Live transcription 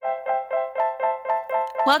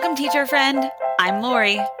Welcome, teacher friend. I'm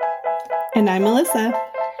Lori. And I'm Melissa.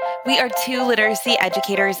 We are two literacy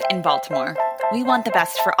educators in Baltimore. We want the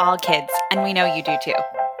best for all kids, and we know you do too.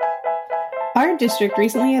 Our district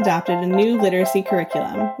recently adopted a new literacy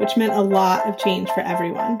curriculum, which meant a lot of change for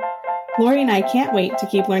everyone. Lori and I can't wait to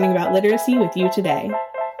keep learning about literacy with you today.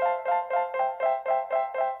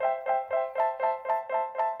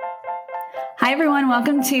 Hi, everyone.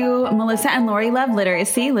 Welcome to Melissa and Lori Love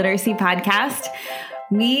Literacy Podcast.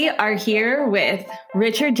 We are here with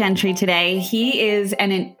Richard Gentry today. He is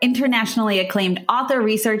an internationally acclaimed author,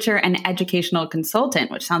 researcher, and educational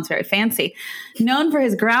consultant, which sounds very fancy, known for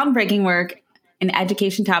his groundbreaking work in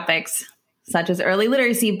education topics such as early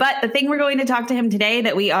literacy. But the thing we're going to talk to him today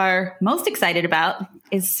that we are most excited about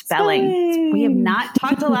is spelling. We have not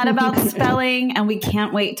talked a lot about spelling, and we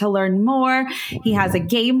can't wait to learn more. He has a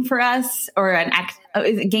game for us, or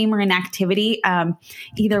a game or an activity.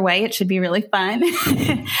 Either way, it should be really fun.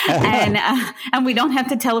 and we don't have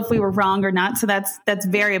to tell if we were wrong or not. So that's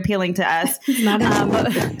very appealing to us.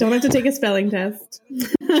 Don't have to take a spelling test.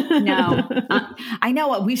 No, I know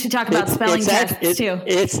what we should talk about spelling tests too.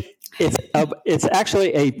 It's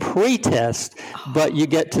actually a pre-test, but you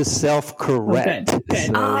get to self-correct. Okay.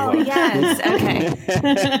 So, yes.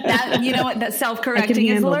 Okay. You know what? That self-correcting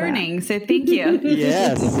is learning. That. So thank you.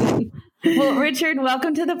 Yes. Well, Richard,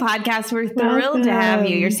 welcome to the podcast. We're thrilled to have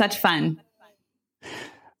you. You're such fun.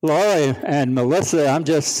 Lori and Melissa, I'm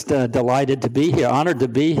just delighted to be here, honored to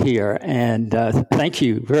be here, and thank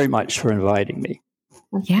you very much for inviting me.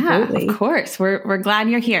 Absolutely. Yeah, of course. We're glad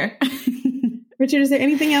you're here. Richard, is there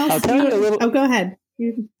anything else? I'll tell you a little. Oh, go ahead.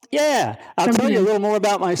 Yeah, I'll tell you a little more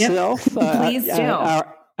about myself. Yep. Please do.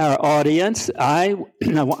 Our audience. I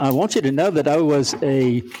want you to know that I was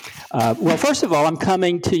well, first of all, I'm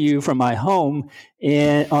coming to you from my home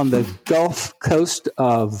on the Gulf Coast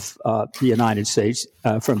of the United States,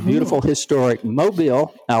 from beautiful historic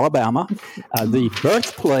Mobile, Alabama, the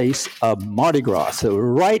birthplace of Mardi Gras. So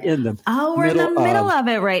we're right in the we're in the middle of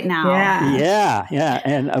it right now. Yeah.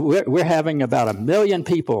 And we're having about 1 million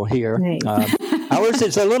people here. Nice. Ours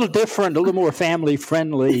is a little different, a little more family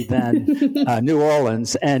friendly than New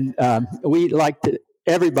Orleans, and we like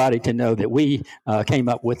everybody to know that we came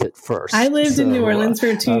up with it first. I lived in New Orleans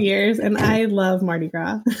for 2 years, and I love Mardi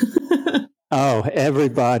Gras.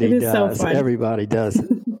 Everybody does. So everybody does.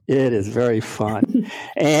 It is very fun.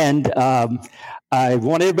 And I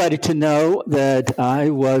want everybody to know that I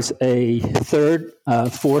was a third,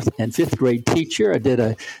 fourth, and fifth grade teacher. I did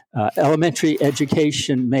a elementary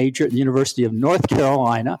education major at the University of North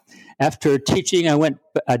Carolina. After teaching,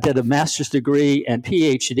 I did a master's degree and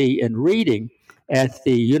PhD in reading at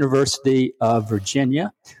the University of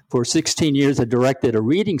Virginia. For 16 years, I directed a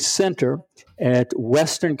reading center at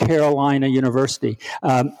Western Carolina University.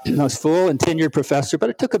 I was full and tenured professor, but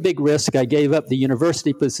I took a big risk. I gave up the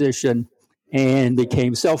university position and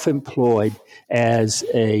became self-employed as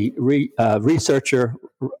a researcher,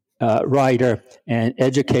 writer, and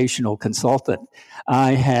educational consultant.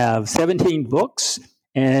 I have 17 books,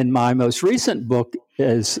 and my most recent book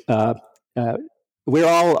is we're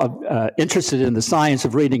all interested in the science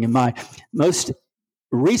of reading, and my most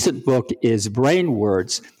recent book is Brain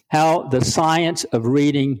Words: How the Science of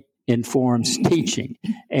Reading Informs Teaching.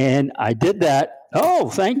 And I did that,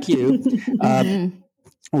 thank you,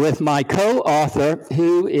 with my co-author,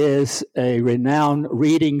 who is a renowned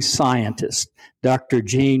reading scientist, Dr.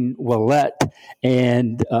 Jean Ouellette.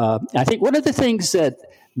 And I think one of the things that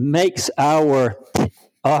makes our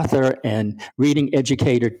author and reading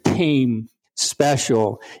educator team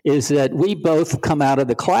special is that we both come out of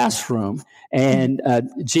the classroom, and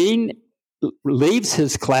Gene leaves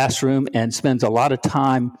his classroom and spends a lot of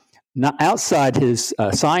time outside his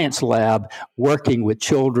science lab working with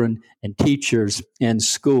children and teachers in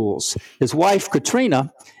schools. His wife,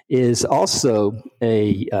 Katrina, is also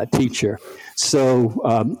a teacher.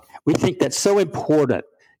 So we think that's so important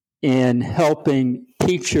in helping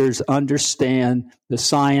teachers understand the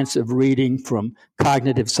science of reading from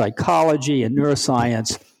cognitive psychology and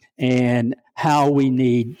neuroscience, and how we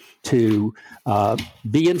need to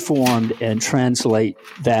be informed and translate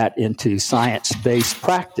that into science-based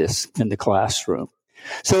practice in the classroom.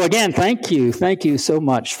 So again, thank you so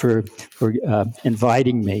much for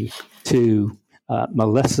inviting me to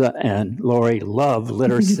Melissa and Lori Love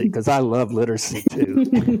Literacy, because I love literacy too.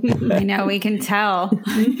 I know, we can tell.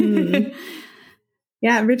 Mm-hmm.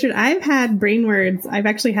 Yeah, Richard, I've had Brain Words. I've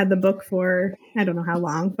actually had the book for, I don't know how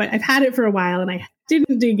long, but I've had it for a while, and I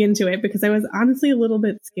didn't dig into it because I was honestly a little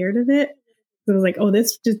bit scared of it. So I was like,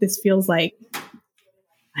 this feels like,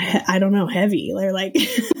 I don't know, heavy, or like,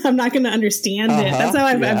 I'm not going to understand it. That's how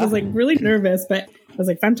I was like really nervous, but was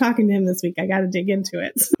like, if I'm talking to him this week, I got to dig into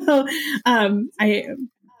it. So I'm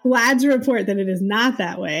glad to report that it is not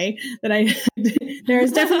that way, that there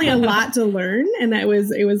is definitely a lot to learn. And that it was,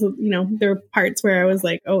 there were parts where I was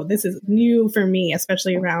like, oh, this is new for me,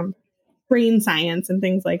 especially around brain science and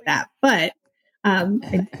things like that. But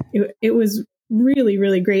it was really,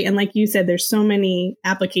 really great. And like you said, there's so many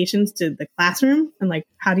applications to the classroom, and like,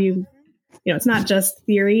 how do you, it's not just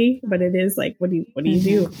theory, but it is like, what do you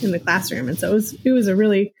do in the classroom? And so it was a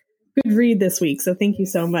really good read this week. So thank you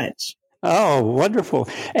so much. Oh, wonderful.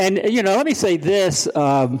 And, let me say this.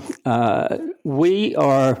 We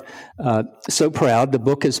are so proud. The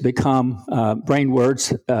book has become,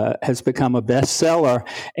 Brainwords has become a bestseller.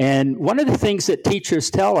 And one of the things that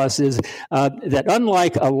teachers tell us is that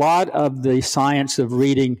unlike a lot of the science of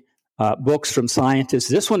reading books from scientists,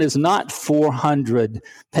 this one is not 400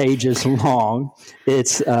 pages long.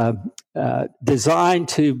 It's designed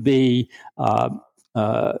to be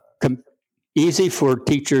easy for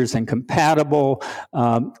teachers and compatible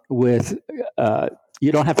with,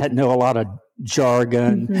 you don't have to know a lot of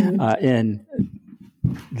jargon in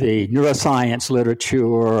the neuroscience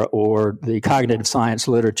literature or the cognitive science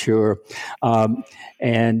literature.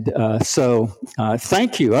 So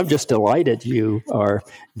thank you. I'm just delighted you are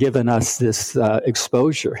giving us this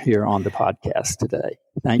exposure here on the podcast today.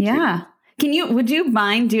 Thank you. Yeah. Would you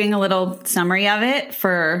mind doing a little summary of it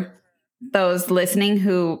for those listening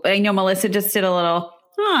who, I know Melissa just did a little,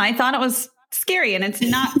 I thought it was scary, and it's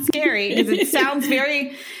not scary because it sounds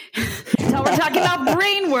very, so we're talking about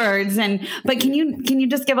brain words. But can you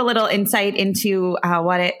just give a little insight into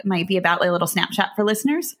what it might be about, like a little snapshot for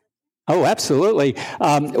listeners? Oh, absolutely.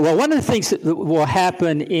 Well, one of the things that will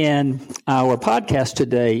happen in our podcast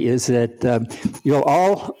today is that you'll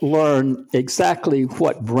all learn exactly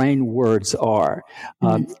what brain words are.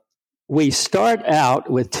 We start out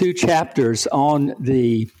with 2 chapters on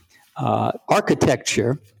the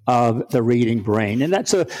architecture of the reading brain, and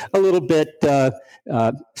that's a little bit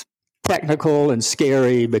technical and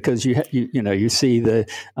scary because you see the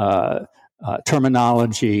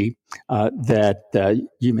terminology that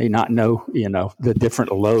you may not know, the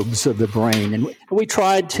different lobes of the brain, and we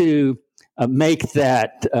tried to make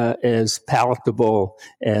that as palatable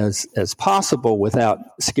as possible without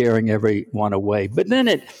scaring everyone away. But then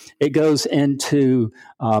it goes into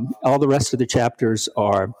all the rest of the chapters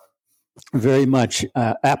are very much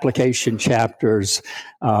application chapters.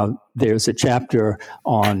 There's a chapter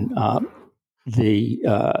on the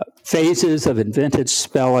phases of invented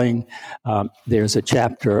spelling. There's a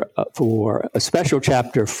chapter a special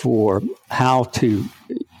chapter for how to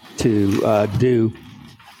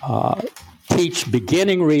teach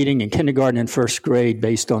beginning reading in kindergarten and first grade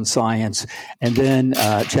based on science, and then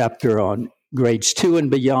a chapter on grades 2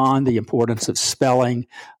 and beyond, the importance of spelling,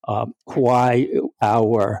 why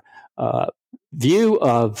our view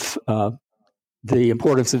of the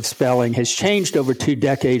importance of spelling has changed over 2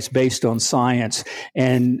 decades based on science.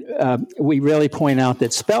 And we really point out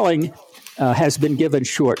that spelling has been given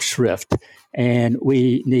short shrift, and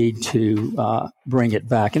we need to bring it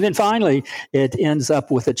back. And then finally, it ends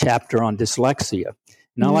up with a chapter on dyslexia.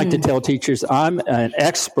 And I like to tell teachers I'm an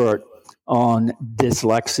expert on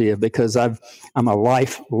dyslexia because I'm a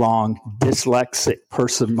lifelong dyslexic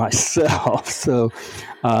person myself. So,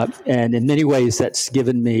 and in many ways, that's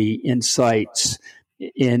given me insights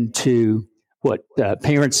into what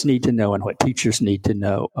parents need to know and what teachers need to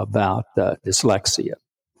know about dyslexia.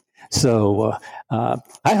 So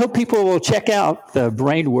I hope people will check out the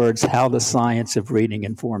Brainwords, How the Science of Reading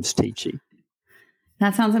Informs Teaching.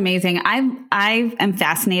 That sounds amazing. I am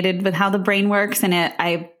fascinated with how the brain works, and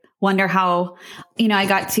I wonder how, I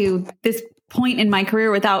got to this point in my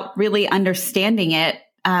career without really understanding it.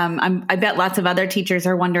 I bet lots of other teachers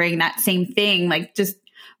are wondering that same thing, like just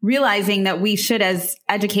realizing that we should, as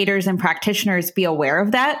educators and practitioners, be aware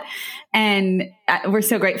of that. And we're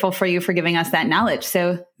so grateful for you for giving us that knowledge.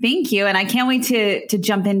 So thank you. And I can't wait to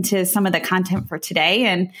jump into some of the content for today.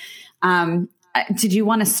 And did you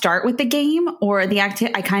want to start with the game or the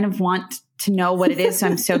activity? I kind of want to know what it is. So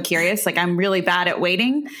I'm so curious. Like, I'm really bad at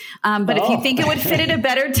waiting. But if you think it would fit at a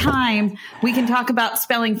better time, we can talk about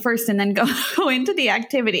spelling first and then go into the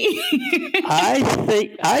activity.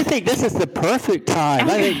 I think this is the perfect time.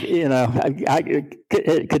 I think,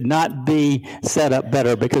 it could not be set up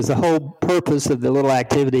better because the whole purpose of the little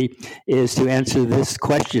activity is to answer this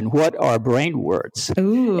question: what are brain words?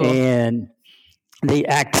 Ooh. And the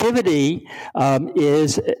activity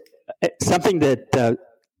is something that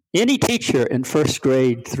any teacher in first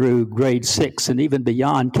grade through grade 6 and even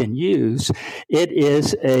beyond can use. It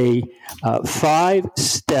is a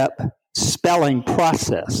 5-step spelling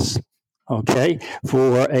process. okay,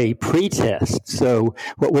 for a pretest. So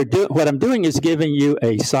what I'm doing is giving you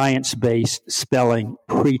a science-based spelling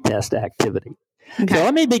pretest activity. Okay. So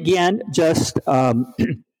let me begin just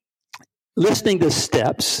listing the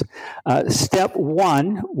steps. Step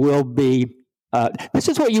one will be, this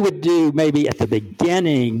is what you would do maybe at the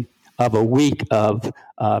beginning of a week of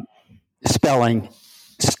spelling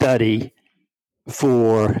study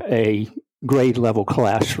for a grade level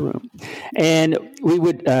classroom. And we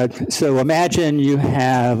would, so imagine you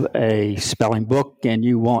have a spelling book and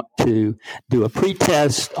you want to do a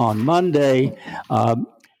pretest on Monday.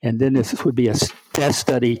 And then this would be a test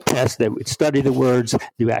that would study the words,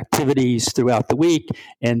 do activities throughout the week,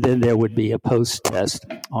 and then there would be a post-test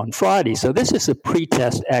on Friday. So this is a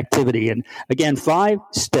pretest activity. And again, 5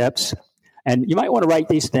 steps. And you might want to write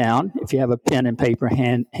these down if you have a pen and paper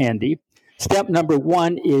handy. Step number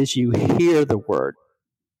 1 is you hear the word.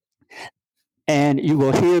 And you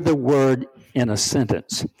will hear the word in a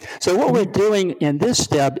sentence. So what we're doing in this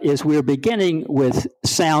step is we're beginning with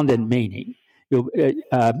sound and meaning.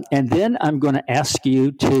 And then I'm going to ask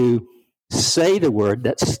you to say the word.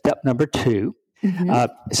 That's step number 2. Mm-hmm.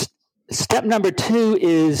 Step number 2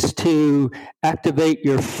 is to activate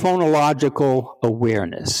your phonological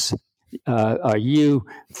awareness. Are you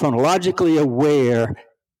phonologically aware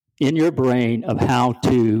in your brain of how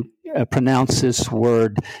to pronounce this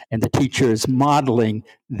word? And the teacher is modeling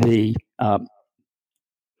the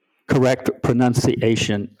correct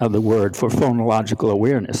pronunciation of the word for phonological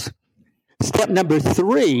awareness. Step number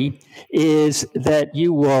 3 is that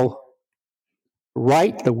you will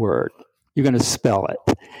write the word. You're going to spell it.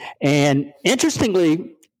 And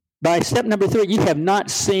interestingly, by step number 3, you have not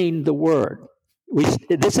seen the word.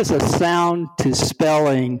 This is a sound to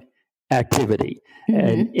spelling activity,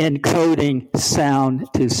 an encoding sound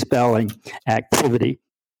to spelling activity.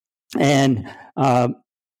 And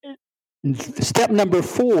step number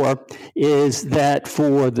 4 is that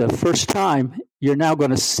for the first time, you're now going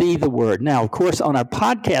to see the word. Now, of course, on our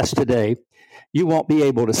podcast today, you won't be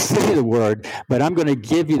able to see the word, but I'm going to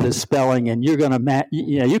give you the spelling, and you're going to,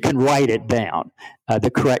 you can write it down, the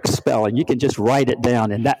correct spelling. You can just write it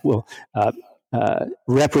down, and that will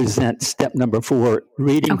represent step number 4,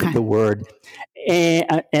 reading the word.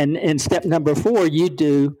 And in step number 4, you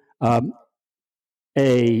do an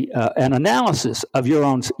analysis of your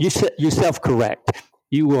own. You self-correct.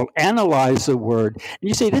 You will analyze the word. And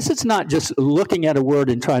you see, this is not just looking at a word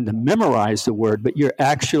and trying to memorize the word, but you're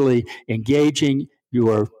actually engaging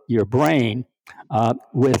your brain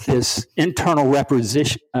with this internal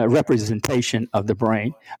representation of the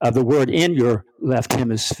brain, of the word in your left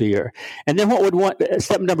hemisphere. And then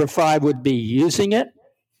step number 5 would be using it.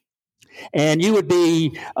 And you would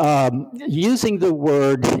be using the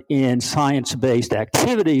word in science-based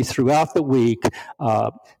activities throughout the week,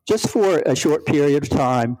 just for a short period of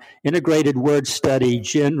time. Integrated word study,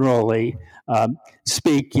 generally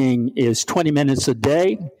speaking, is 20 minutes a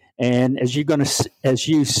day. And as you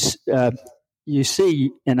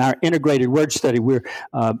see in our integrated word study, we're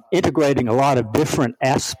integrating a lot of different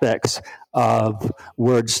aspects of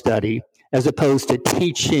word study, as opposed to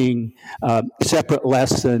teaching separate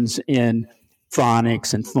lessons in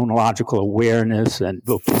phonics and phonological awareness and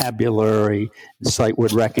vocabulary and sight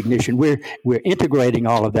word recognition. We're integrating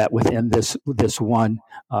all of that within this one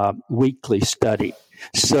weekly study.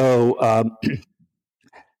 So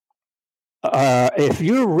if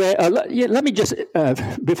you're let me just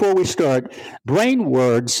before we start, brain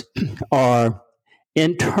words are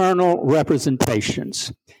internal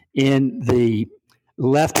representations in the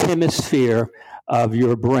left hemisphere of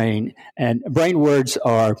your brain, and brain words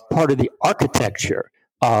are part of the architecture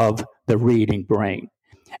of the reading brain.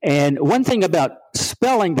 And one thing about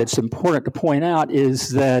spelling that's important to point out is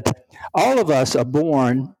that all of us are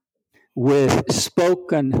born with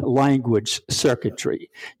spoken language circuitry.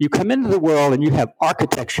 You come into the world and you have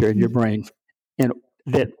architecture in your brain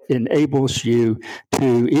that enables you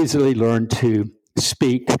to easily learn to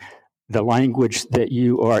speak the language that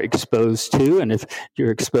you are exposed to. And if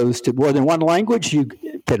you're exposed to more than one language, you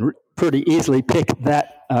can pretty easily pick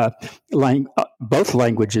that both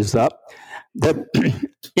languages up. The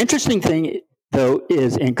interesting thing, though,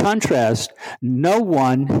 is in contrast, no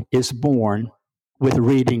one is born with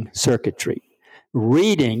reading circuitry.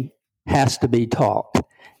 Reading has to be taught.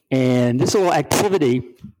 And this little activity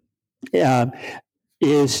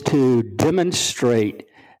is to demonstrate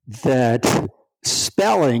that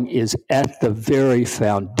spelling is at the very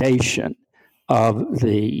foundation of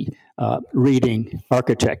the reading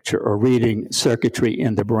architecture or reading circuitry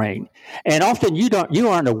in the brain. And often you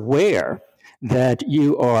aren't aware that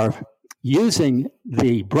you are using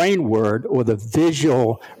the brain word or the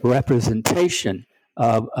visual representation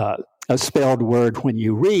of a spelled word when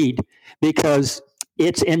you read, because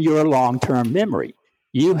it's in your long-term memory.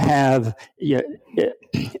 You have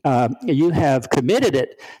committed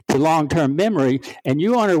it to long-term memory, and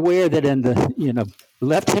you aren't aware that in the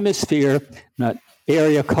left hemisphere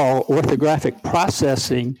area called orthographic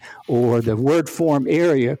processing, or the word form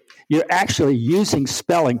area, you're actually using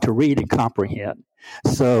spelling to read and comprehend.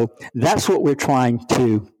 So that's what we're trying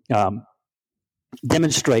to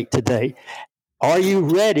demonstrate today. Are you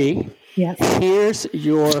ready? Yes. Here's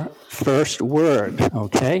your first word,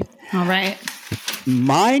 okay? All right.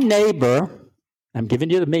 My neighbor, I'm giving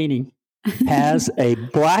you the meaning, has a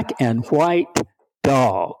black and white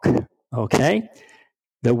dog, okay?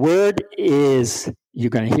 The word is, you're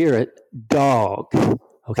going to hear it, dog.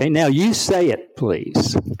 Okay, now you say it,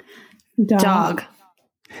 please. Dog.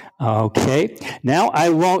 Okay, now I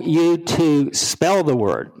want you to spell the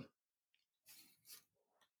word.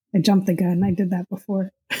 I jumped the gun. I did that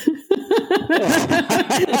before.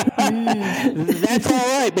 That's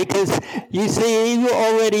all right, because you see, you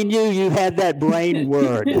already knew you had that brain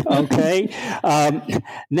word, okay?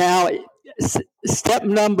 Now, step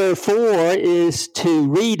number 4 is to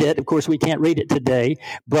read it. Of course, we can't read it today,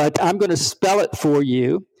 but I'm going to spell it for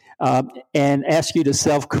you and ask you to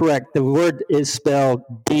self-correct. The word is spelled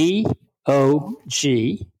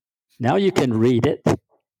D-O-G. Now you can read it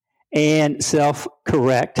and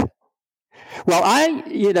self-correct. Well, I,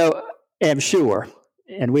 am sure,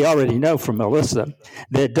 and we already know from Melissa,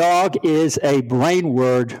 that dog is a brain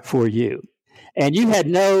word for you. And you had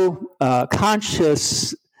no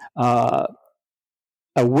conscious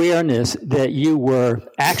awareness that you were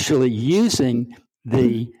actually using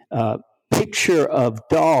the picture of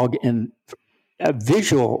dog and a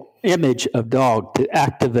visual image of dog to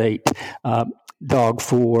activate dog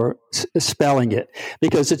for spelling it,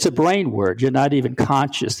 because it's a brain word. You're not even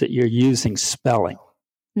conscious that you're using spelling.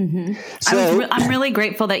 Mm-hmm. So, I'm really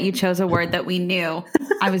grateful that you chose a word that we knew.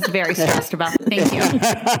 I was very stressed about it. Thank you.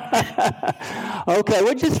 Okay,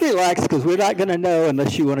 well, just relax, because we're not going to know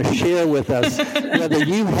unless you want to share with us whether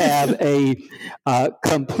you have a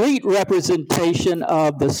complete representation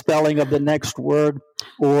of the spelling of the next word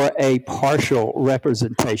or a partial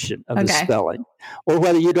representation of the spelling, or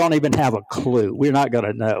whether you don't even have a clue. We're not going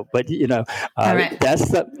to know, but right. That's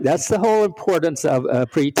the whole importance of a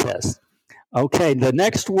pretest. Okay, the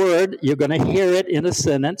next word, you're going to hear it in a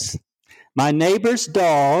sentence. My neighbor's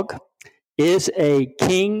dog is a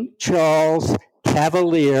King Charles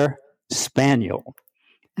Cavalier Spaniel.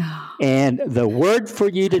 And the word for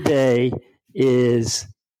you today is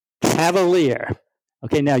cavalier.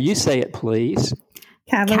 Okay, now you say it, please.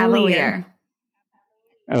 Cavalier.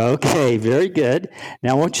 Okay, very good.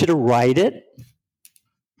 Now I want you to write it.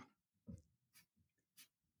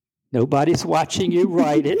 Nobody's watching you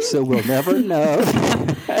write it, so we'll never know.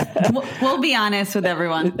 We'll be honest with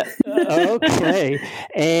everyone. Okay.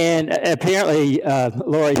 And apparently,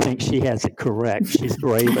 Lori thinks she has it correct. She's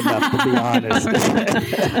brave enough to be honest.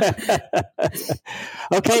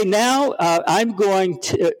 Okay, now I'm going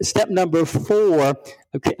to, step number 4,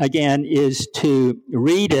 again, is to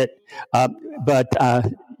read it, but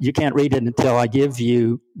you can't read it until I give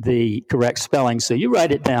you the correct spelling. So you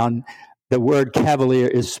write it down. The word cavalier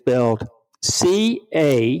is spelled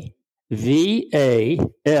C-A-V-A-L-I-E-R,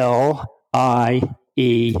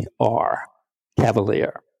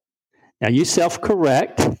 cavalier. Now you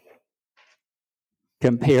self-correct.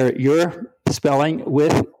 Compare your spelling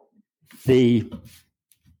with the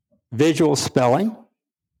visual spelling.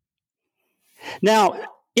 Now,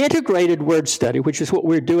 integrated word study, which is what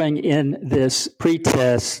we're doing in this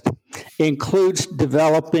pretest, includes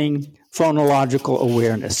developing phonological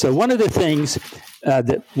awareness. So one of the things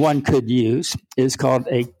that one could use is called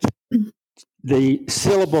the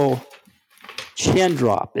syllable chin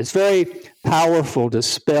drop. It's very powerful to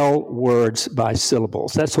spell words by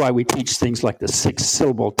syllables. That's why we teach things like the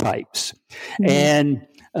 6-syllable types. Mm-hmm. And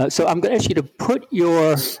so I'm going to ask you to put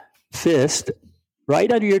your fist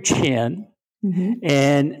right under your chin, mm-hmm.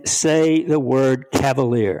 and say the word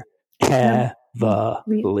cavalier.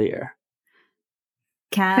 Cavalier.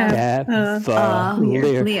 Cavalier.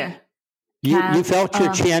 You felt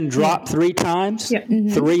your chin drop 3 times? Yep. Mm-hmm.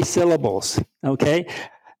 3 syllables. Okay.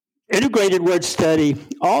 Integrated word study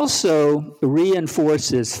also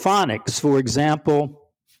reinforces phonics. For example,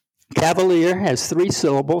 cavalier has 3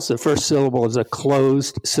 syllables. The first syllable is a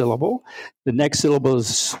closed syllable. The next syllable is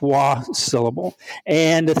a schwa syllable.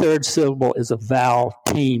 And the third syllable is a vowel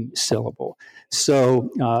team syllable. So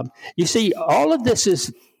you see, all of this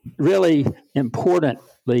is really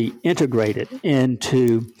importantly integrated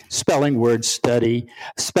into spelling word study.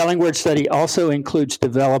 Spelling word study also includes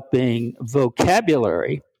developing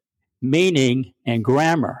vocabulary, meaning, and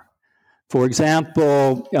grammar. For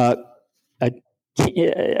example,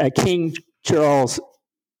 a King Charles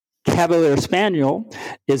Cavalier Spaniel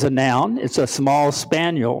is a noun. It's a small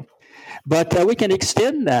spaniel. But we can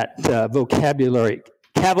extend that vocabulary.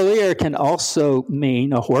 Cavalier can also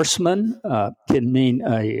mean a horseman, can mean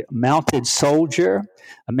a mounted soldier.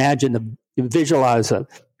 Visualize a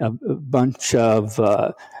bunch of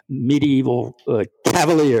medieval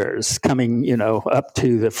cavaliers coming, up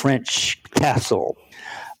to the French castle.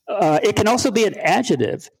 It can also be an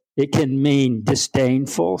adjective. It can mean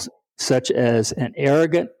disdainful, such as an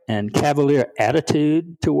arrogant and cavalier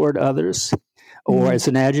attitude toward others. Or as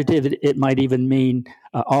an adjective, it might even mean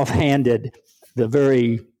offhanded. The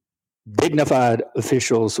very dignified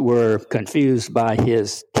officials were confused by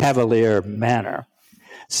his cavalier manner.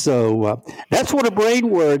 So that's what a brain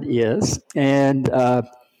word is. And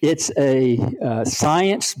it's a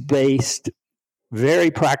science-based,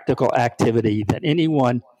 very practical activity that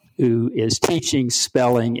anyone who is teaching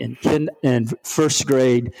spelling in first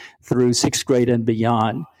grade through sixth grade and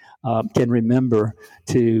beyond can remember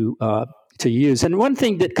to use. And one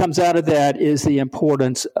thing that comes out of that is the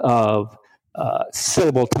importance of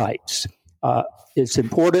syllable types. It's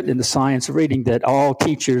important in the science of reading that all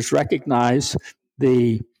teachers recognize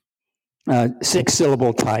the 6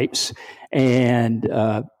 syllable types and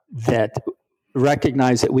that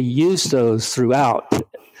recognize that we use those throughout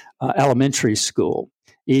elementary school,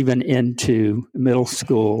 even into middle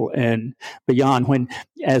school and beyond. When,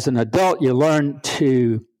 as an adult, you learn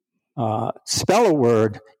to spell a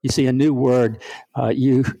word, you see a new word,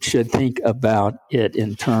 you should think about it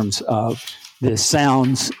in terms of the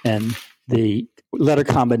sounds and the letter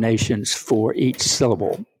combinations for each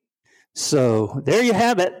syllable. So there you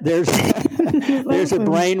have it. There's a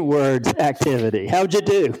brain words activity. How'd you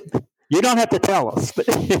do? You don't have to tell us. But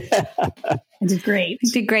I did great.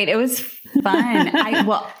 You did great. It was fun.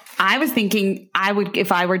 I was thinking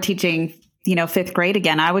if I were teaching, 5th grade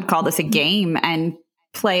again, I would call this a game and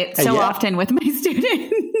play it so often with my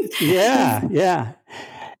students. Yeah.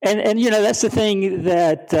 And that's the thing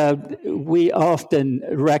that we often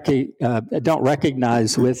don't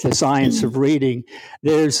recognize with the science of reading.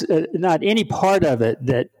 There's not any part of it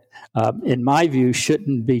that, in my view,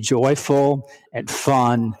 shouldn't be joyful and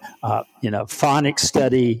fun. Phonics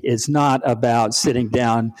study is not about sitting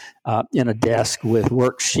down in a desk with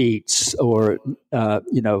worksheets or,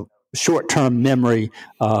 short-term memory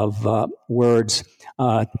of words.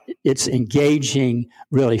 It's engaging,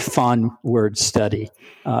 really fun word study,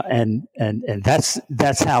 and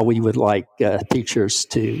that's how we would like teachers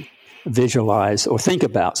to visualize or think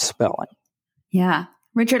about spelling. Yeah,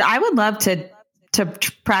 Richard, I would love to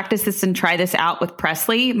practice this and try this out with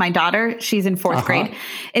Presley, my daughter. She's in 4th grade.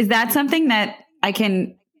 Is that something that I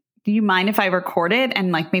can? Do you mind if I record it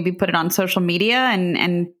and maybe put it on social media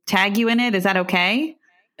and tag you in it? Is that okay?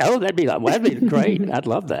 Oh, that'd be great. I'd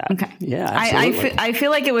love that. Okay. Yeah, absolutely. I feel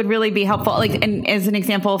like it would really be helpful, and as an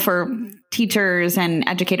example for teachers and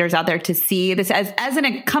educators out there to see this as an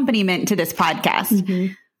accompaniment to this podcast.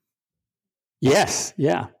 Mm-hmm. Yes.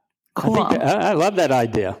 Yeah. Cool. I love that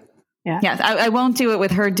idea. Yeah. Yes. I won't do it with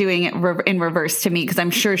her doing it in reverse to me because I'm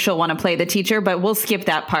sure she'll want to play the teacher, but we'll skip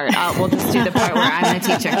that part. We'll just do the part where I'm the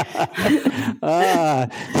teacher.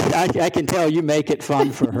 I can tell you make it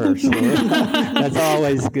fun for her. So that's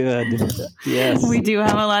always good. Yes. We do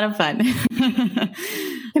have a lot of fun.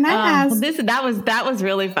 Can I ask? That was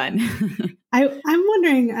really fun. I'm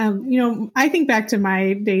wondering, I think back to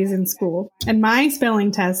my days in school and my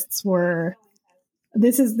spelling tests were,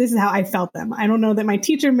 this is how I felt them. I don't know that my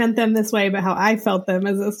teacher meant them this way, but how I felt them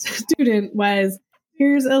as a student was,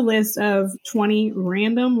 here's a list of 20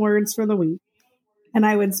 random words for the week. And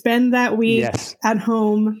I would spend that week at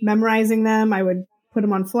home memorizing them. I would put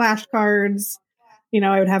them on flashcards.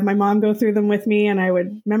 I would have my mom go through them with me and I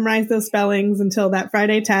would memorize those spellings until that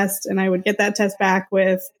Friday test. And I would get that test back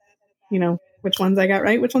with, which ones I got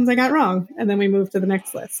right, which ones I got wrong. And then we move to the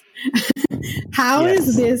next list. How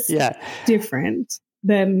is this different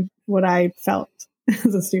than what I felt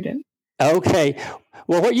as a student? Okay.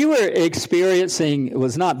 Well, what you were experiencing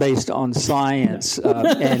was not based on science,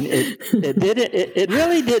 and it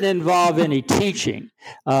really didn't involve any teaching.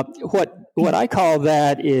 What I call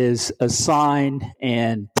that is assign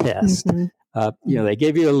and test. Mm-hmm. They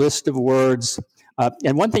give you a list of words.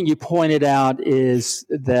 And one thing you pointed out is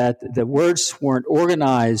that the words weren't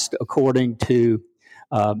organized according to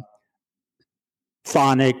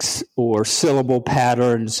phonics or syllable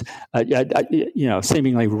patterns,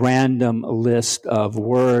 seemingly random list of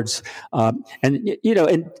words, and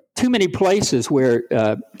in too many places where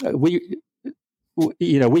we've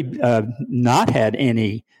not had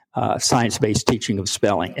any science-based teaching of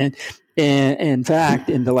spelling, and in fact,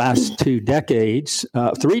 in the last 3 decades,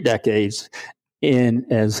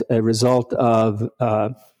 as a result of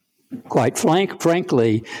quite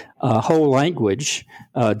frankly, whole language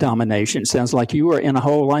domination. Sounds like you were in a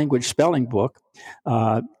whole language spelling book.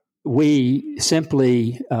 We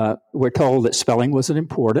simply were told that spelling wasn't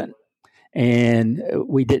important, and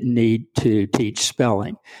we didn't need to teach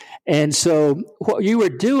spelling. And so what you were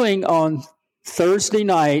doing on Thursday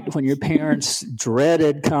night when your parents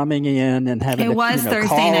dreaded coming in and having it was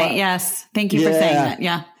Thursday night. Yes. Thank you for saying that.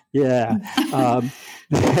 Yeah. Yeah.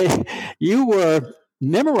 You were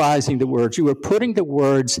memorizing the words. You were putting the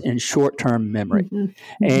words in short-term memory.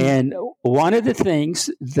 Mm-hmm. And one of the things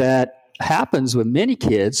that happens with many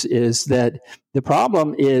kids is that the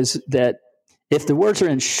problem is that if the words are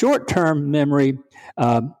in short-term memory,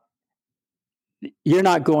 you're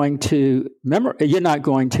not going to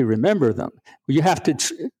remember them. You have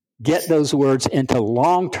to get those words into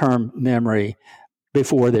long-term memory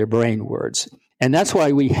before they're brain words. And that's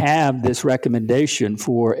why we have this recommendation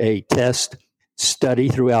for a test study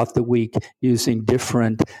throughout the week using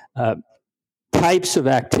different types of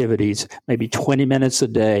activities, maybe 20 minutes a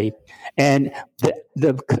day. And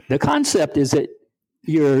the concept is that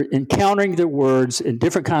you're encountering the words in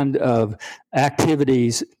different kind of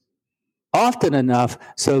activities often enough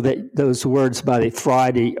so that those words by the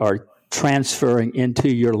Friday are transferring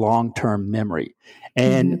into your long-term memory.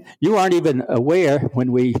 And you aren't even aware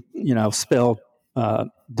when we, spell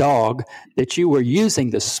dog that you were using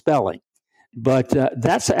the spelling. But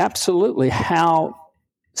that's absolutely how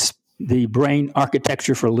the brain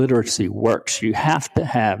architecture for literacy works. You have to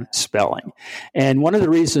have spelling. And one of the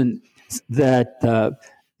reasons that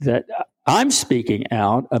I'm speaking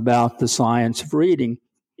out about the science of reading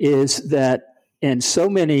is that in so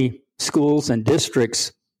many schools and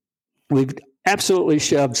districts, we've absolutely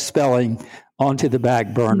shoved spelling onto the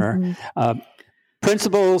back burner.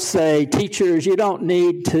 Principals say, teachers, you don't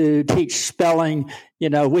need to teach spelling.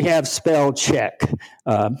 We have spell check.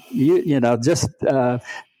 Just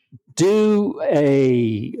do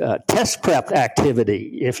a test prep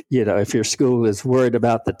activity if your school is worried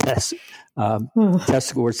about the test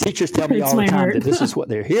scores. Teachers tell me all the time that this is what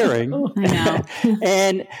they're hearing.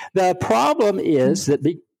 And the problem is that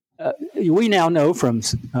we now know from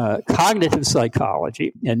cognitive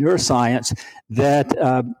psychology and neuroscience that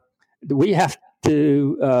we have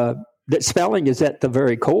to that spelling is at the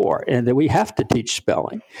very core, and that we have to teach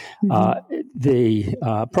spelling. The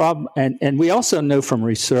problem, and we also know from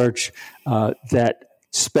research that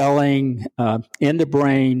spelling in the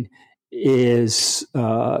brain is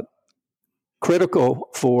critical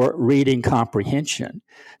for reading comprehension.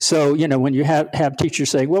 So, when you have teachers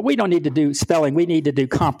saying, well, we don't need to do spelling, we need to do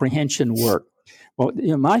comprehension work. Well,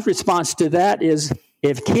 my response to that is,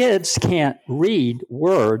 if kids can't read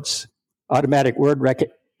words, automatic word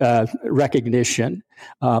recognition,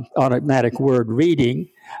 automatic word reading,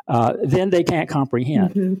 then they can't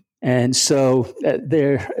comprehend. And so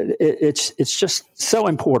it's just so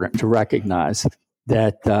important to recognize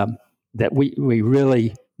that that we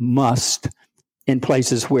really must, in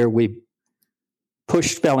places where we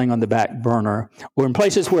push spelling on the back burner, or in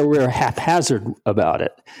places where we're haphazard about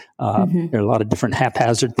it. There are a lot of different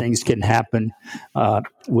haphazard things can happen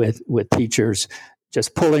with teachers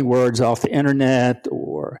just pulling words off the internet,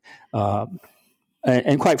 or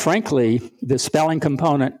and quite frankly, the spelling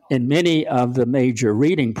component in many of the major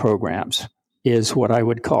reading programs is what I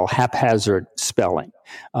would call haphazard spelling.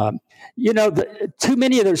 Too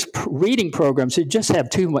many of those reading programs, they just have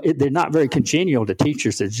too much. They're not very congenial to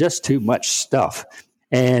teachers. There's just too much stuff,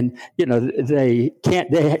 and they can't.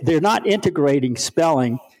 They're not integrating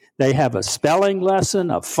spelling. They have a spelling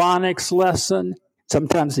lesson, a phonics lesson.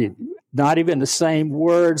 Sometimes not even the same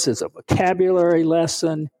words. There's a vocabulary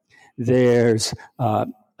lesson. There's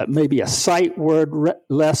maybe a sight word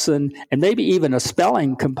lesson, and maybe even a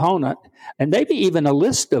spelling component, and maybe even a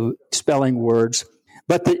list of spelling words.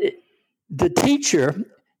 But the teacher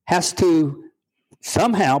has to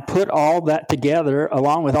somehow put all that together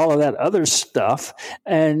along with all of that other stuff.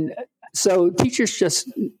 And so teachers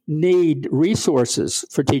just need resources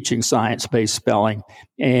for teaching science-based spelling,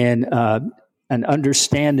 and an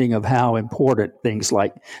understanding of how important things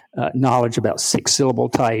like knowledge about 6-syllable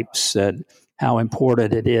types, and how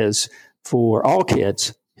important it is for all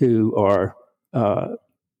kids who are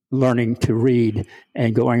learning to read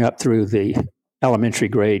and going up through the elementary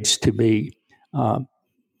grades to be and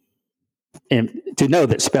to know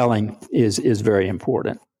that spelling is very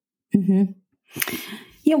important. Mm-hmm.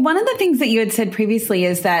 Yeah, one of the things that you had said previously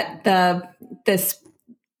is that in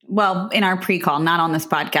our pre-call, not on this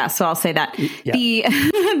podcast, so I'll say that the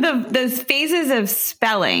phases of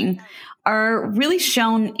spelling are really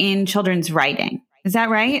shown in children's writing. Is that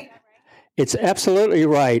right? It's absolutely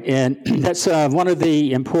right, and that's one of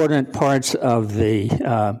the important parts of the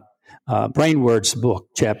Brainwords book,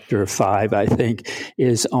 Chapter 5, I think,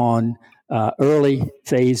 is on early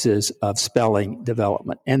phases of spelling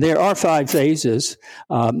development. And there are 5 phases.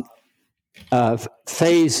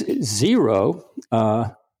 Phase 0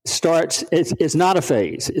 starts, it's not a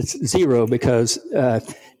phase, it's 0 because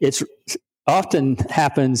it's often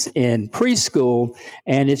happens in preschool,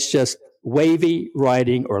 and it's just wavy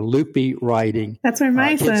writing or loopy writing. That's where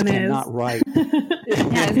my son is. Cannot write. Yeah,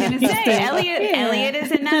 I was going to say, Elliot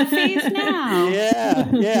is in that phase now.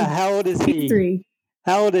 Yeah. How old is he? 3.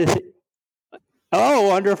 How old is he? Oh,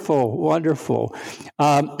 wonderful.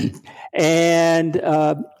 And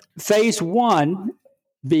phase 1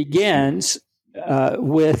 begins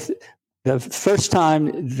with the first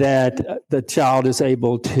time that the child is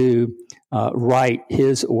able to write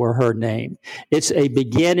his or her name. It's a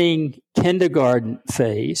beginning kindergarten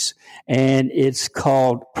phase, and it's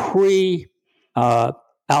called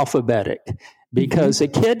pre-alphabetic because a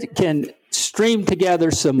kid can stream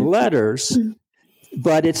together some letters,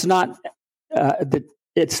 but it's not.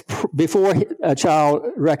 It's before a child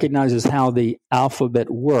recognizes how the alphabet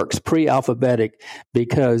works, pre-alphabetic,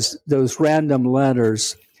 because those random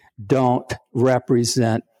letters don't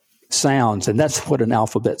represent sounds, and that's what an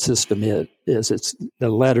alphabet system is. It's the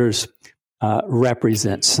letters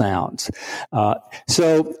represent sounds.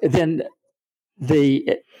 So then,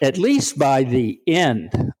 at least by the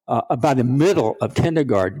end, by the middle of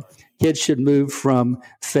kindergarten, kids should move from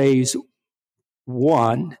phase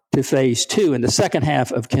 1 to phase 2 in the second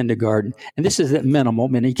half of kindergarten, and this is at minimal.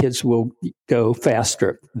 Many kids will go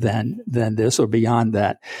faster than this or beyond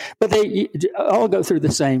that, but they all go through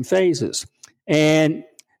the same phases. And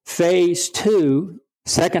phase 2,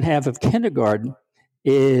 second half of kindergarten,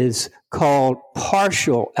 is called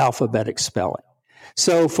partial alphabetic spelling.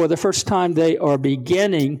 So for the first time, they are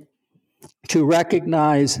beginning to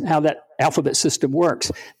recognize how that alphabet system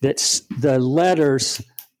works, that the letters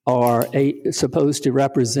are supposed to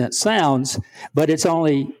represent sounds, but it's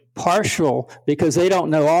only partial because they don't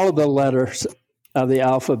know all of the letters of the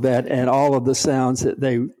alphabet and all of the sounds that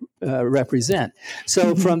they represent.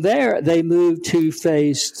 So from there, they move to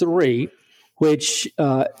phase 3, which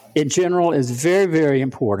in general is very, very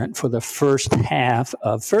important for the first half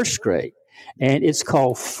of first grade. And it's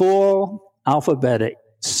called full alphabetic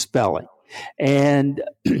spelling. And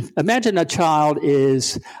imagine a child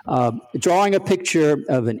is drawing a picture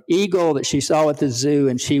of an eagle that she saw at the zoo,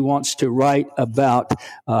 and she wants to write about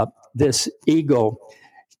this eagle.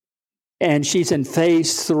 And she's in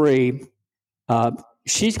phase 3.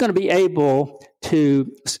 She's going to be able to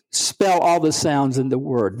spell all the sounds in the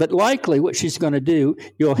word. But likely what she's going to do,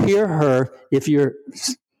 you'll hear her, if you're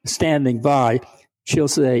standing by, she'll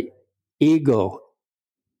say, eagle,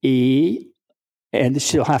 E, and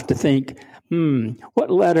she'll have to think,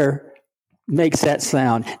 what letter makes that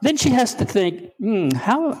sound? Then she has to think,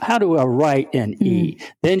 how do I write an E?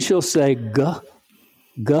 Then she'll say, G.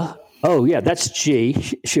 Oh, yeah, that's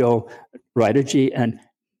G. She'll write a G, and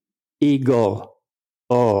eagle,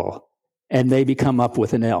 O, and maybe come up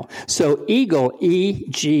with an L. So eagle,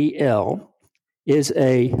 E-G-L, is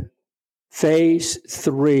a phase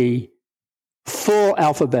 3 full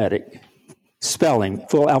alphabetic spelling,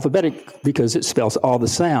 full alphabetic because it spells all the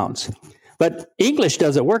sounds. But English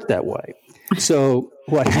doesn't work that way. So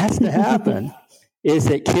what has to happen is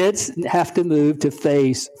that kids have to move to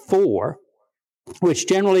phase 4, which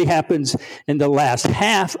generally happens in the last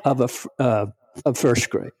half of first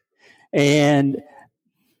grade, and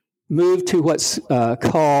move to what's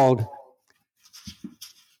called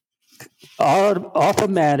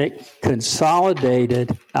automatic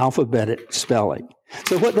consolidated alphabetic spelling.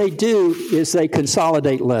 So what they do is they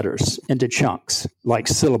consolidate letters into chunks, like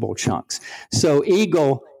syllable chunks. So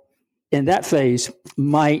eagle in that phase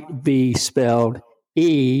might be spelled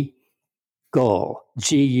E-Gul,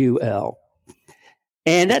 G-U-L.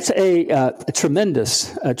 And that's a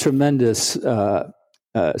tremendous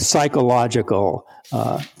psychological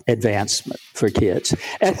advancement for kids.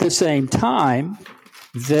 At the same time,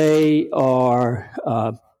 they are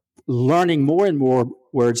learning more and more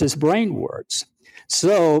words as brain words.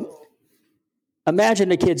 So imagine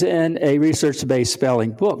the kids in a research-based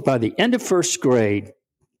spelling book. By the end of first grade,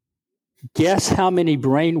 guess how many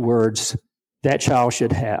brain words that child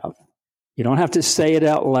should have. You don't have to say it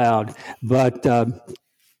out loud, but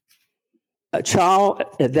a child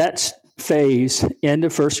at that phase, end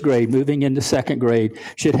of first grade, moving into second grade,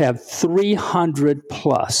 should have 300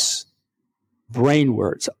 plus brain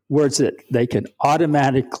words that they can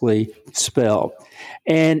automatically spell.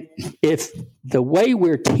 And if the way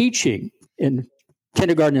we're teaching in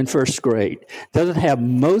kindergarten and first grade doesn't have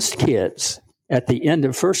most kids at the end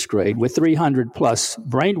of first grade with 300 plus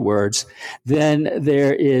brain words, then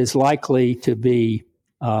there is likely to be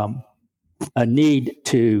a need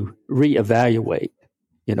to reevaluate,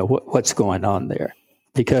 what's going on there,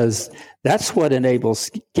 because that's what enables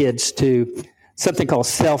kids to, something called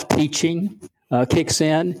self-teaching kicks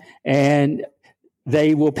in, and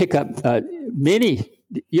they will pick up many.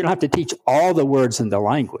 You don't have to teach all the words in the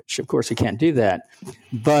language. Of course, you can't do that,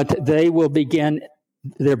 but they will begin,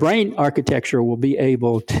 their brain architecture will be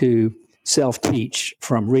able to self-teach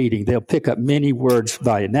from reading. They'll pick up many words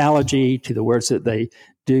by analogy to the words that they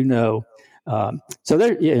do know. So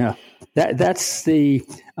there, that's the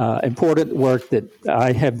important work that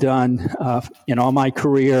I have done in all my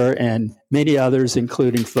career, and many others,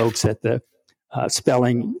 including folks at the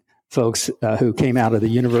spelling folks who came out of the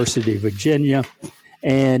University of Virginia,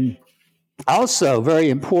 and also very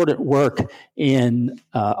important work in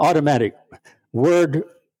automatic word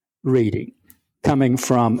reading, coming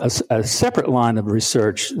from a separate line of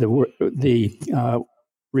research, the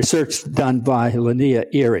research done by Linnea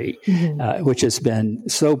Erie, which has been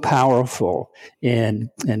so powerful in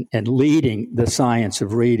leading the science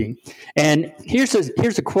of reading. And here's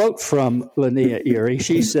a quote from Linnea Erie.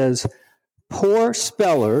 She says, "Poor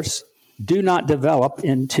spellers do not develop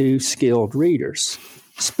into skilled readers.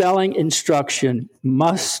 Spelling instruction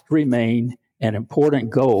must remain an important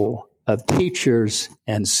goal of teachers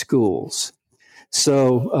and schools."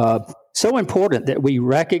 So important that we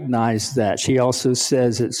recognize that. She also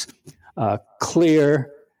says it's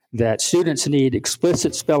clear that students need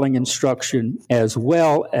explicit spelling instruction as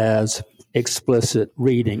well as explicit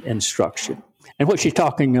reading instruction. And what she's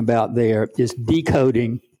talking about there is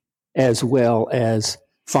decoding as well as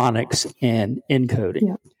phonics and encoding.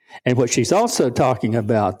 Yeah. And what she's also talking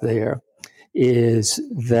about there is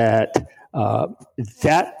that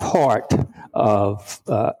that part of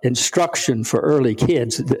instruction for early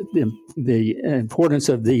kids, the importance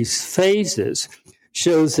of these phases,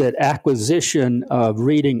 shows that acquisition of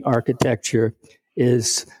reading architecture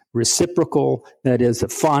is reciprocal. That is, the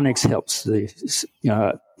phonics helps the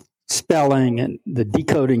spelling, and the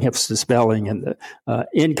decoding helps the spelling, and the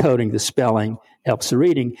encoding the spelling helps the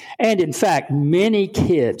reading. And in fact, many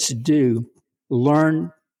kids do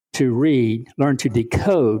learn to read, learn to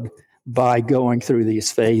decode by going through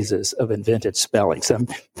these phases of invented spelling. So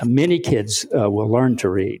many kids will learn to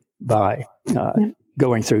read by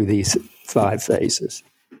going through these 5 phases.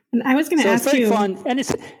 And I was going to ask you, it's very fun, and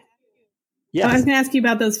it's. Yes. I was going to ask you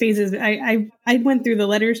about those phases. I went through the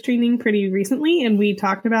letters training pretty recently, and we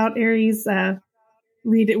talked about Erie's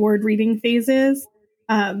word reading phases.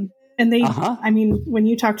 And they, I mean, when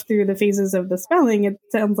you talked through the phases of the spelling, it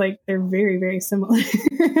sounds like they're very, very similar.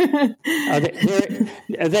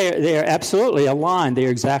 They're absolutely aligned. They're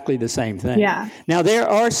exactly the same thing. Yeah. Now there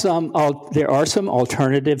are some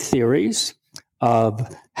alternative theories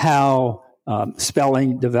of how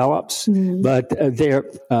spelling develops, but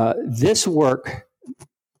this work,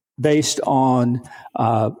 based on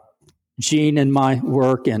Gene and my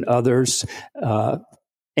work and others,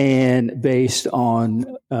 and based on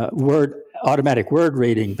automatic word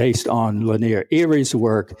reading, based on Linnea Erie's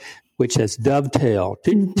work, which has dovetailed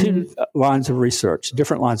two lines of research,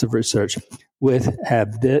 different lines of research,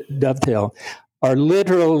 dovetail, are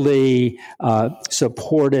literally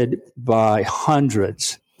supported by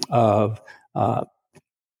hundreds of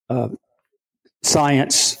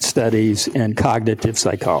science studies in cognitive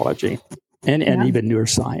psychology and even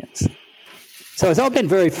neuroscience. So it's all been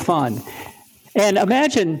very fun. And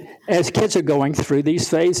imagine, as kids are going through these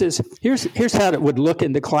phases, here's how it would look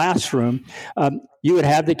in the classroom. You would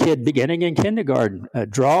have the kid beginning in kindergarten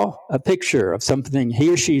draw a picture of something he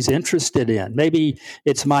or she's interested in. Maybe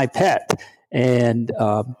it's my pet, and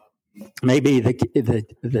maybe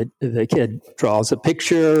the kid draws a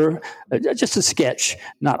picture, just a sketch,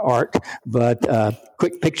 not art, but a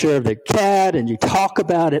quick picture of the cat, and you talk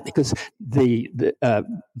about it, because the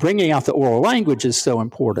bringing out the oral language is so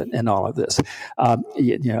important in all of this.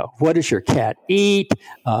 What does your cat eat?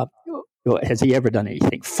 has he ever done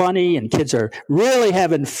anything funny? And kids are really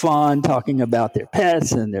having fun talking about their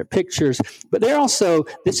pets and their pictures. But they're also,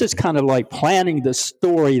 this is kind of like planning the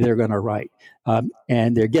story they're going to write.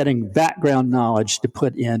 And they're getting background knowledge to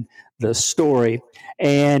put in the story.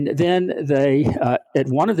 And then they, at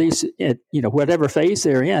one of these, whatever phase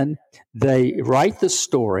they're in, they write the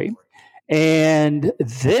story. And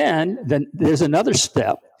then there's another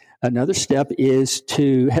step. Another step is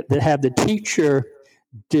to have the teacher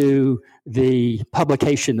do the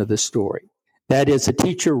publication of the story. That is, the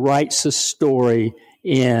teacher writes a story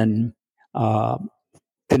in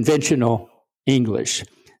conventional English.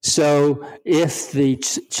 So if the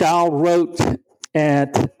child wrote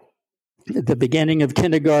at the beginning of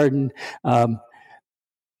kindergarten,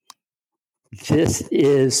 this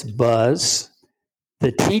is Buzz,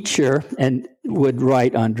 the teacher would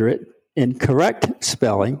write under it in correct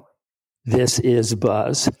spelling, this is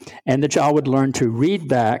Buzz. And the child would learn to read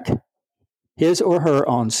back his or her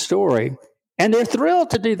own story. And they're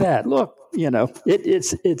thrilled to do that. Look,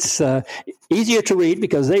 it's easier to read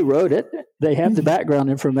because they wrote it. They have the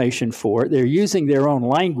background information for it. They're using their own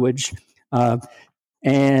language.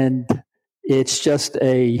 And it's just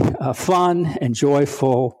a fun and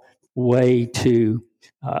joyful way to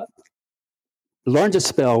learn to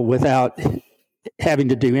spell without having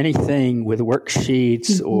to do anything with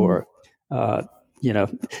worksheets or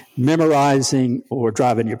memorizing or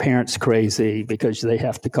driving your parents crazy because they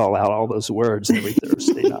have to call out all those words every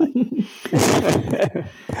Thursday night.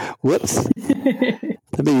 Whoops.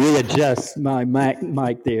 Let me readjust my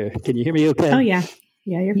mic there. Can you hear me okay? Oh, yeah.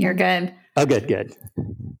 Yeah, you're good. Oh, good.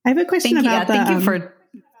 I have a question about thank you for...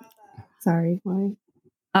 Sorry, why?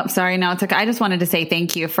 Oh, sorry. No, it's okay. I just wanted to say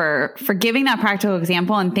thank you for giving that practical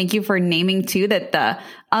example. And thank you for naming too, that the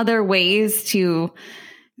other ways to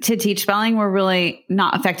teach spelling were really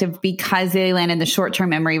not effective because they land in the short-term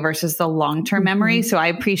memory versus the long-term memory. So I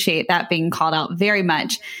appreciate that being called out very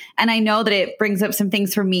much. And I know that it brings up some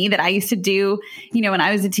things for me that I used to do, when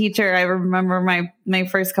I was a teacher. I remember my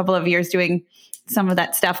first couple of years doing some of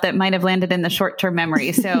that stuff that might have landed in the short-term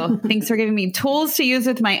memory. So thanks for giving me tools to use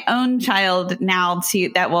with my own child now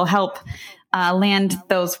that will help land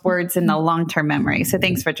those words in the long-term memory. So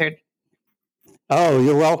thanks, Richard. Oh,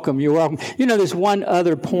 you're welcome. You're welcome. There's one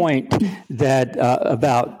other point that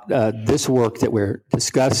about this work that we're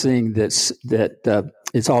discussing that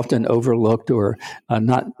is often overlooked or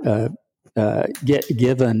not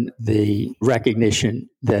given the recognition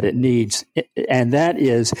that it needs, and that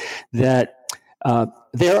is that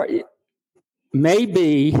there may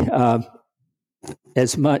be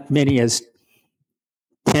as many as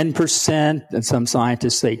 10%, and some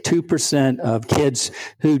scientists say 2% of kids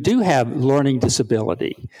who do have learning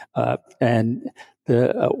disability or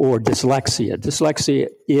dyslexia. Dyslexia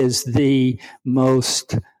is the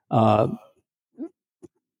most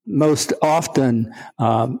often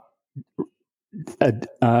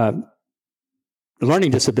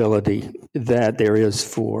learning disability that there is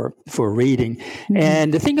for reading. Mm-hmm.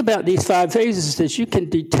 And the thing about these 5 phases is that you can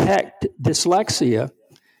detect dyslexia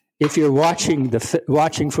if you're watching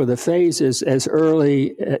for the phases as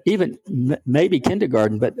early, even maybe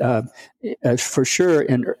kindergarten, but for sure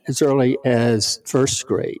as early as first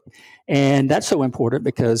grade. And that's so important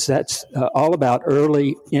because that's all about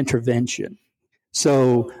early intervention.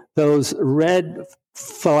 So those red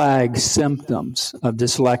flag symptoms of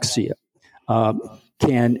dyslexia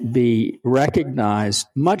can be recognized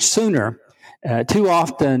much sooner. Too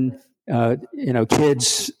often,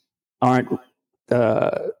 kids aren't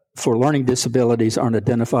for learning disabilities aren't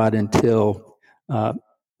identified until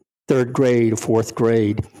 3rd grade or 4th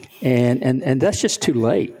grade, and that's just too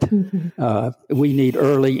late. Mm-hmm. We need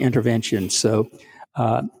early intervention. So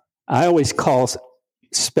I always call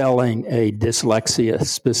spelling a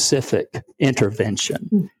dyslexia-specific intervention.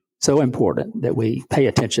 Mm-hmm. So important that we pay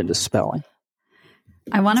attention to spelling.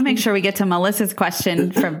 I want to make sure we get to Melissa's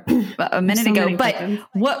question from a minute ago, but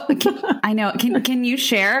can you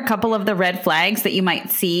share a couple of the red flags that you might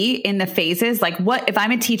see in the phases? Like if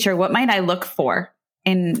I'm a teacher, what might I look for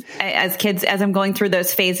as I'm going through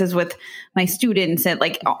those phases with my students, and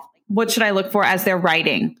what should I look for as they're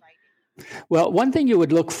writing? Well, one thing you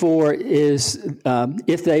would look for is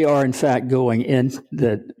if they are in fact going in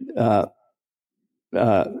the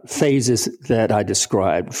phases that I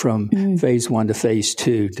described, from phase 1 to phase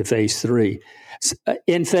 2 to phase 3.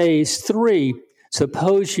 In phase 3,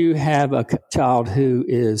 suppose you have a child who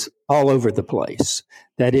is all over the place.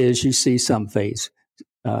 That is, you see some phase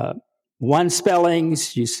 1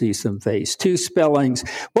 spellings, you see some phase 2 spellings.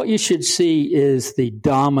 What you should see is the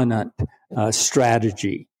dominant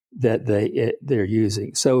strategy that they're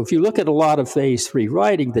using. So if you look at a lot of phase 3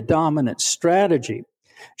 writing, the dominant strategy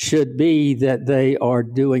should be that they are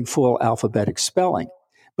doing full alphabetic spelling.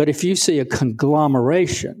 But if you see a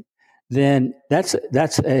conglomeration, then that's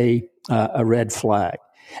a red flag.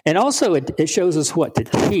 And also, it shows us what to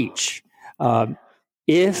teach.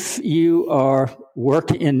 If you are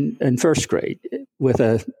working in first grade with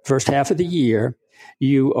a first half of the year,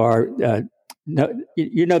 you are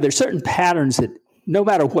there's certain patterns that no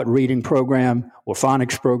matter what reading program or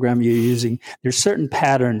phonics program you're using, there's certain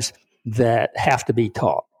patterns that have to be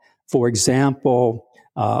taught. For example,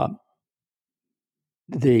 the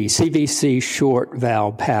CVC short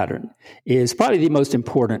vowel pattern is probably the most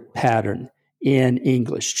important pattern in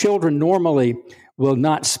English. Children normally will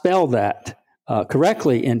not spell that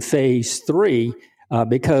correctly in phase 3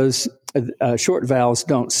 because short vowels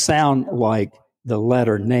don't sound like the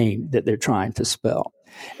letter name that they're trying to spell.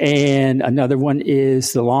 And another one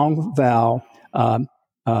is the long vowel,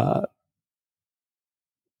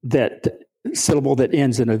 that syllable that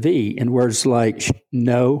ends in a V in words like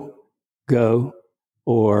no, go,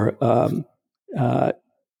 or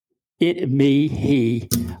me, he.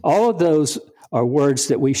 All of those are words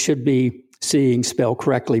that we should be seeing spelled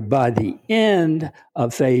correctly by the end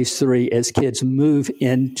of phase 3 as kids move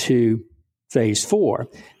into phase 4.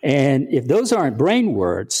 And if those aren't brain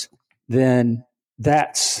words, then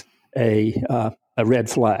that's a red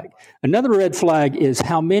flag. Another red flag is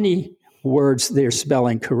how many words they're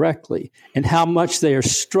spelling correctly and how much they are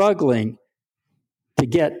struggling to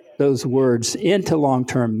get those words into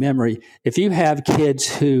long-term memory. If you have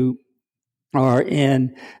kids who are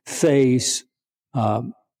in phase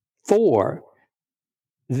 4,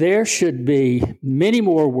 there should be many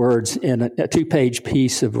more words in a 2-page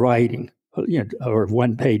piece of writing, or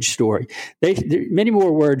 1-page story. Many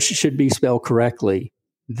more words should be spelled correctly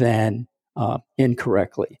than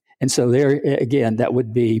incorrectly. And so there, again, that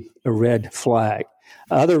would be a red flag.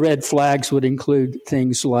 Other red flags would include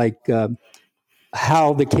things like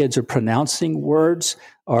how the kids are pronouncing words.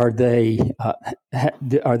 Are they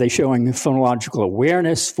showing phonological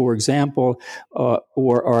awareness, for example,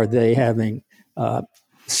 or are they having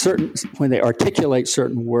when they articulate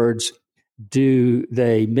certain words, do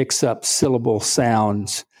they mix up syllable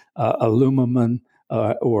sounds, aluminum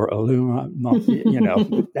or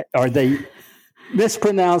aluminum? Are they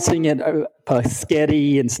mispronouncing it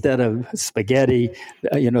paschetti instead of spaghetti?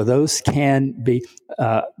 Those can be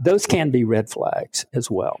red flags as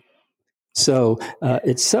well. So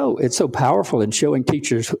it's so powerful in showing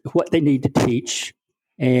teachers what they need to teach,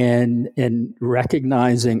 and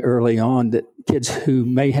recognizing early on that kids who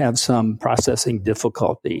may have some processing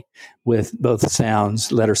difficulty with both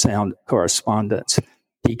sounds, letter sound correspondence,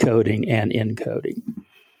 decoding and encoding.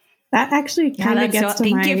 That actually kind of gets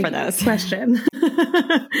to my question,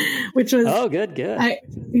 which was good.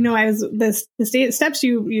 The steps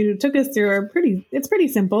you took us through are pretty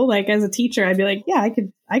simple. Like as a teacher, I'd be like, yeah, I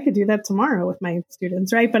could do that tomorrow with my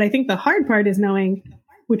students, right? But I think the hard part is knowing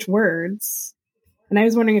which words. And I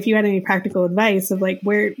was wondering if you had any practical advice of like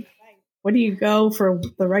where do you go for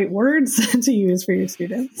the right words to use for your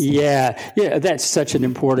students? Yeah, that's such an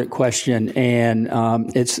important question, and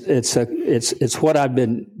it's what I've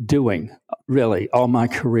been doing really all my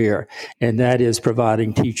career, and that is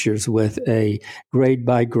providing teachers with a grade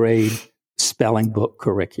by grade spelling book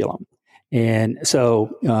curriculum. And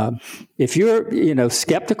so, if you're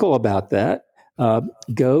skeptical about that,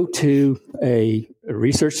 go to a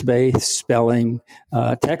research-based spelling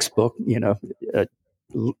textbook.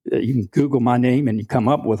 You can Google my name and you come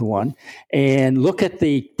up with one, and look at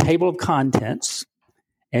the table of contents,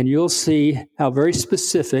 and you'll see how very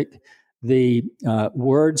specific the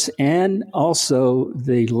words and also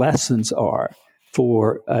the lessons are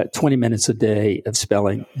for 20 minutes a day of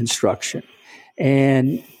spelling instruction.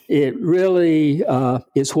 And it really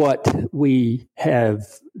is what we have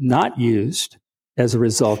not used as a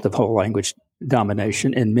result of whole language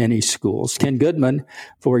domination in many schools. Ken Goodman,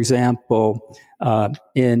 for example,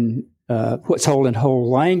 in What's Whole in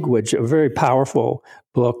Whole Language, a very powerful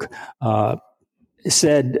book,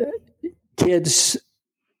 said kids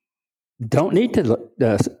don't need to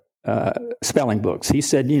spelling books. He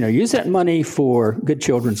said, use that money for good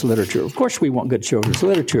children's literature. Of course, we want good children's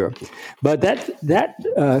literature, but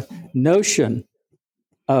that notion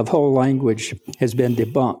of whole language has been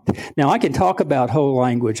debunked. Now, I can talk about whole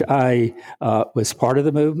language. I was part of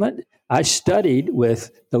the movement. I studied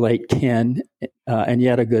with the late Ken and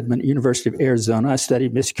Yetta Goodman at University of Arizona. I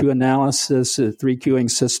studied miscue analysis, the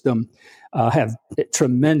 3-cueing system. Have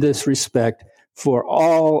tremendous respect for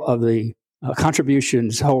all of the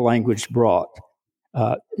contributions whole language brought.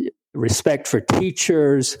 respect for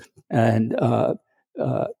teachers, and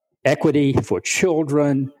equity for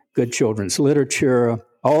children, good children's literature.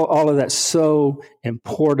 All of that's so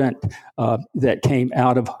important that came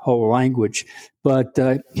out of whole language. But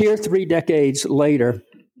here, 3 decades later,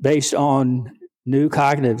 based on new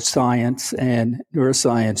cognitive science and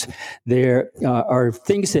neuroscience, there are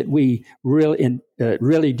things that we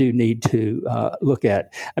really do need to look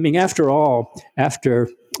at. I mean, after all, after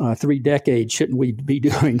 3 decades, shouldn't we be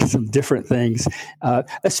doing some different things,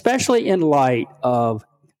 especially in light of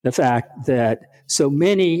the fact that so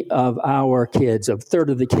many of our kids, a third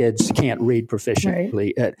of the kids, can't read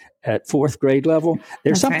proficiently at 4th grade level.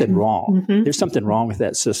 There's something wrong. Mm-hmm. There's something wrong with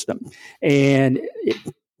that system. And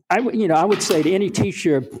I would say to any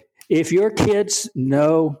teacher, if your kids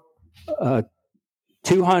know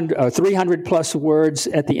 200 or 300 plus words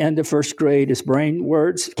at the end of 1st grade as brain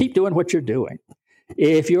words, keep doing what you're doing.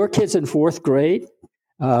 If your kid's in 4th grade,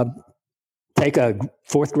 take a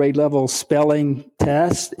 4th grade level spelling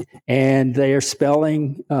test, and they are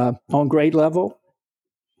spelling on grade level.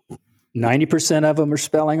 90% of them are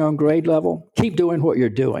spelling on grade level. Keep doing what you're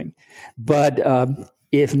doing. But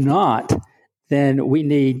if not, then we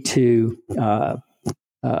need to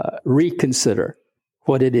reconsider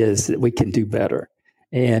what it is that we can do better.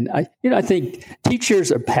 And I think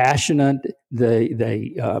teachers are passionate.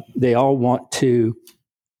 They all want to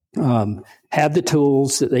have the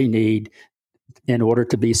tools that they need in order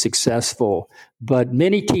to be successful. But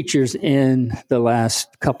many teachers in the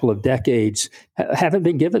last couple of decades haven't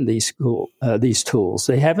been given these tools.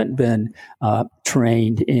 They haven't been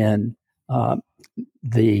trained in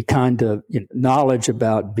the kind of knowledge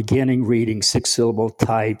about beginning reading 6-syllable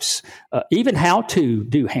types, even how to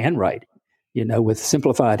do handwriting, with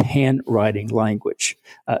simplified handwriting language.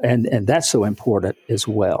 And that's so important as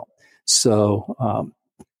well. So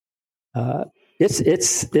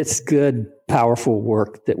it's good, powerful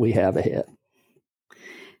work that we have ahead.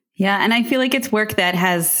 Yeah. And I feel like it's work that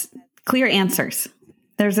has clear answers.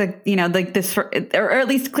 There's like this, or at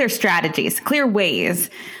least clear strategies, clear ways.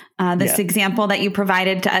 This example that you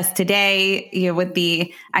provided to us today, with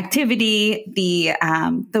the activity,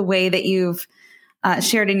 the way that you've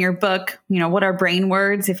shared in your book, what are brain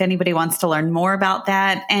words, if anybody wants to learn more about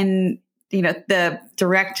that, and the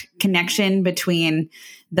direct connection between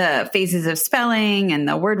the phases of spelling and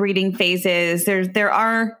the word reading phases. There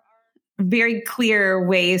are very clear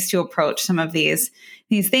ways to approach some of these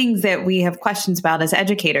things that we have questions about as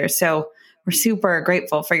educators. So we're super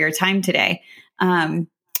grateful for your time today.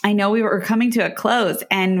 I know we were coming to a close,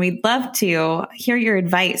 and we'd love to hear your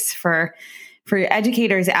advice for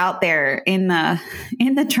educators out there in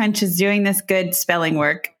the trenches doing this good spelling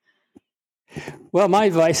work. Well, my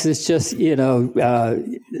advice is just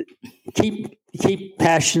keep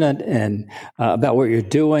passionate and about what you're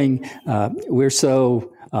doing. We're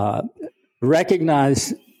so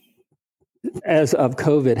recognized as of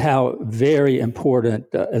COVID how very important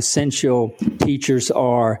essential teachers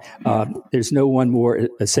are. There's no one more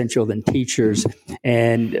essential than teachers,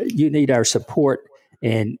 and you need our support,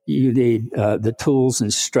 and you need the tools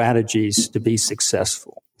and strategies to be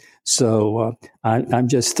successful. So I'm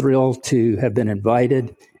just thrilled to have been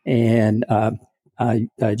invited, and I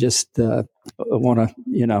just want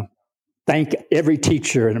to thank every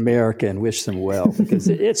teacher in America and wish them well, because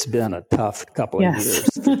it's been a tough couple of years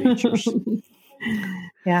for teachers.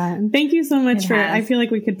 Yeah. And thank you so much I feel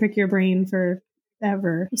like we could pick your brain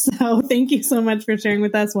forever. So thank you so much for sharing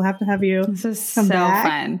with us. We'll have to have you This is come so back.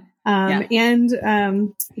 fun. And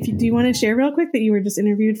do you want to share real quick that you were just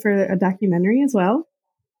interviewed for a documentary as well?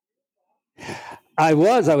 I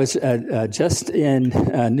was just in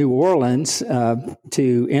New Orleans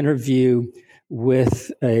to interview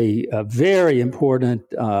with a very important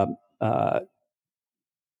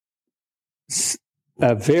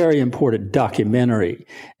documentary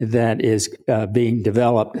that is being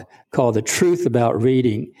developed called The Truth About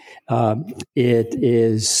Reading. It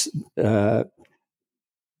is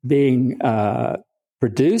being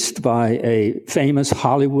produced by a famous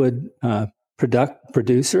Hollywood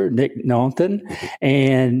producer, Nick Nolte,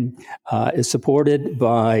 and is supported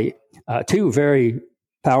by 2 very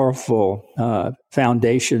powerful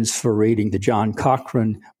foundations for reading, the John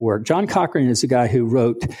Cochrane work. John Cochrane is the guy who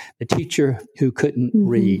wrote The Teacher Who Couldn't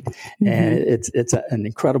Read, and it's an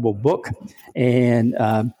incredible book. And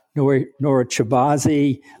Nora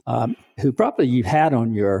Chabazi, who probably you've had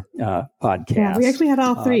on your podcast. Yeah, we actually had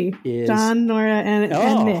all 3, John, Nora,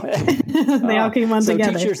 and Nick. They all came on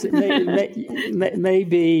together. Teachers may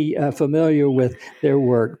be familiar with their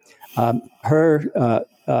work. Her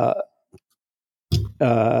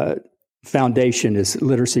foundation is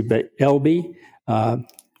Literacy by ELBI,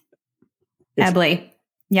 EBLI.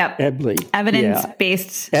 Yep. EBLI.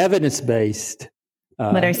 Evidence-based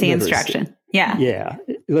literacy instruction. Yeah. Yeah.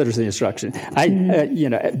 Literacy instruction.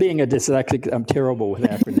 Being a dyslexic, I'm terrible with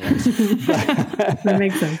acronyms. That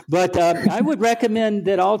makes sense. But I would recommend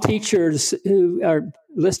that all teachers who are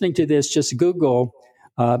listening to this just Google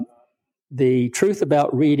the Truth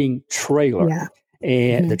About Reading trailer. Yeah.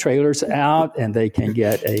 And the trailer's out, and they can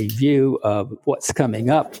get a view of what's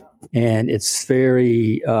coming up. And it's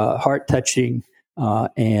very heart-touching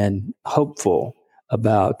and hopeful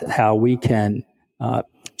about how we can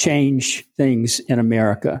change things in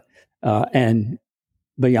America and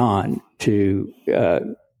beyond to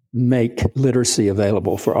make literacy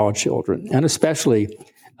available for all children, and especially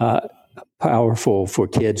powerful for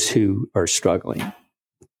kids who are struggling.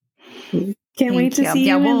 Can't wait to see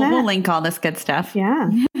you. We'll link all this good stuff. Yeah.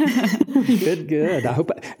 Good. I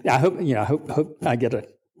hope I get a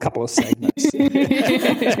couple of segments.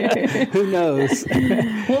 Who knows?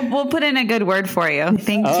 We'll put in a good word for you.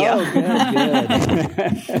 Thank you. Good.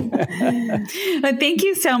 But thank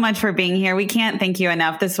you so much for being here. We can't thank you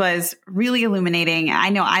enough. This was really illuminating. I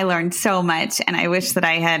know I learned so much, and I wish that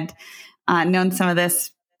I had known some of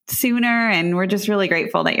this sooner. And we're just really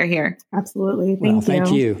grateful that you're here. Absolutely.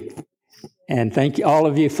 Thank you. And thank you, all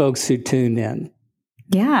of you folks who tuned in.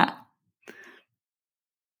 Yeah.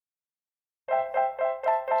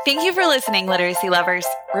 Thank you for listening, literacy lovers.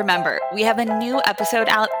 Remember, we have a new episode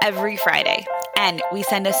out every Friday, and we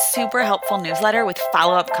send a super helpful newsletter with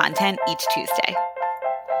follow-up content each Tuesday.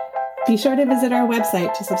 Be sure to visit our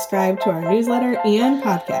website to subscribe to our newsletter and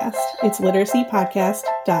podcast. It's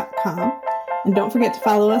literacypodcast.com. And don't forget to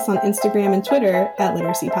follow us on Instagram and Twitter at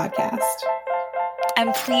Literacy Podcast.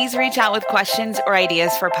 And please reach out with questions or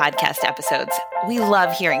ideas for podcast episodes. We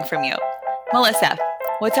love hearing from you. Melissa,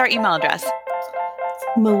 what's our email address?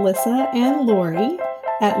 Melissa and Lori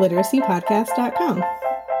at literacypodcast.com.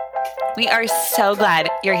 We are so glad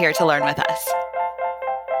you're here to learn with us.